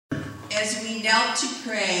As we knelt to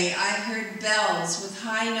pray, I heard bells with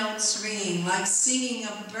high notes ringing, like singing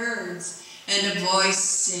of birds, and a voice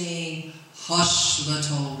saying, "Hush,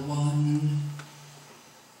 little one."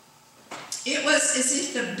 It was as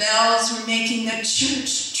if the bells were making the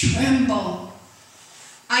church tremble.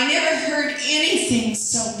 I never heard anything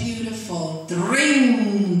so beautiful.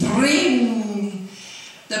 Dring, dring.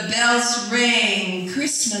 The bells rang.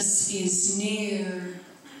 Christmas is near.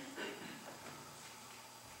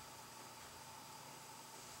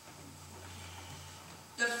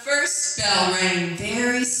 The first bell rang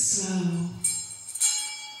very slow.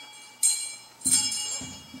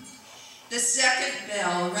 The second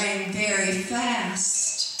bell rang very fast.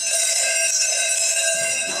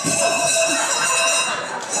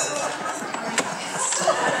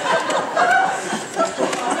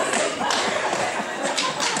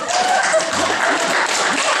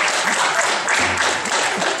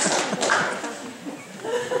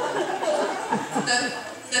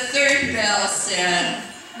 The third bell said,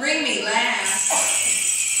 "Ring me last."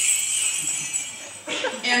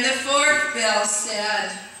 And the fourth bell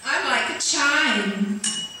said, "I'm like a chime."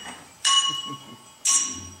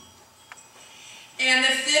 And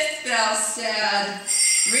the fifth bell said,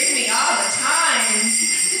 "Ring me all the time.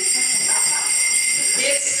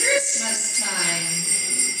 It's Christmas time."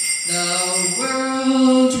 The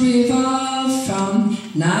world revolved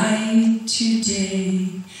from night to day,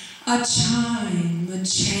 a chime, a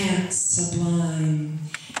chant sublime,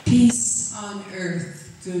 peace on earth,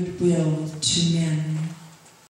 goodwill to men.